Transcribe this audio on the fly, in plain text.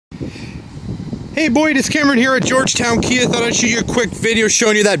Hey Boyd, it's Cameron here at Georgetown Kia. Thought I'd shoot you a quick video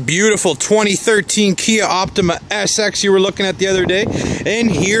showing you that beautiful 2013 Kia Optima SX you were looking at the other day.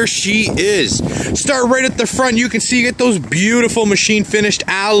 And here she is. Start right at the front. You can see you get those beautiful machine finished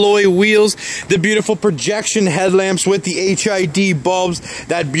alloy wheels, the beautiful projection headlamps with the HID bulbs,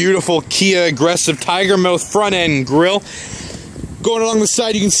 that beautiful Kia aggressive tiger mouth front end grille. Going along the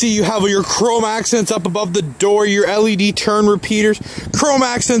side, you can see you have your chrome accents up above the door, your LED turn repeaters, chrome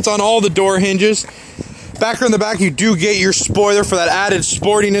accents on all the door hinges. Back here in the back, you do get your spoiler for that added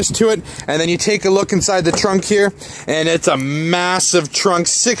sportiness to it. And then you take a look inside the trunk here, and it's a massive trunk,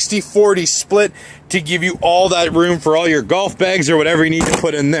 60-40 split to give you all that room for all your golf bags or whatever you need to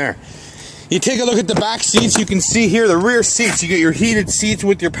put in there. You take a look at the back seats, you can see here the rear seats, you get your heated seats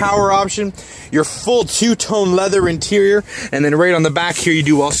with your power option, your full two-tone leather interior, and then right on the back here you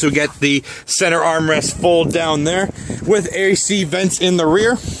do also get the center armrest fold down there with AC vents in the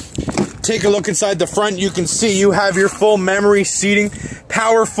rear. Take a look inside the front, you can see you have your full memory seating,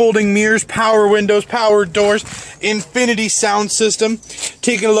 power folding mirrors, power windows, power doors, infinity sound system.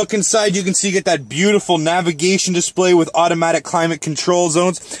 Taking a look inside, you can see you get that beautiful navigation display with automatic climate control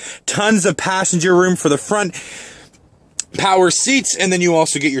zones, tons of passenger room for the front, power seats, and then you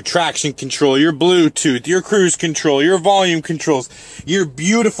also get your traction control, your Bluetooth, your cruise control, your volume controls, your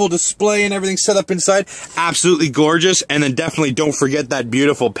beautiful display and everything set up inside. Absolutely gorgeous. And then definitely don't forget that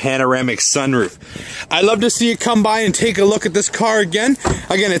beautiful panoramic sunroof. I'd love to see you come by and take a look at this car again.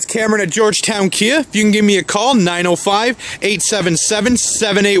 Again, it's Cameron at Georgetown Kia. If you can give me a call,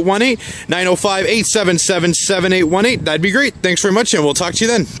 905-877-7818, 905-877-7818. That'd be great. Thanks very much, and we'll talk to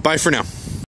you then. Bye for now.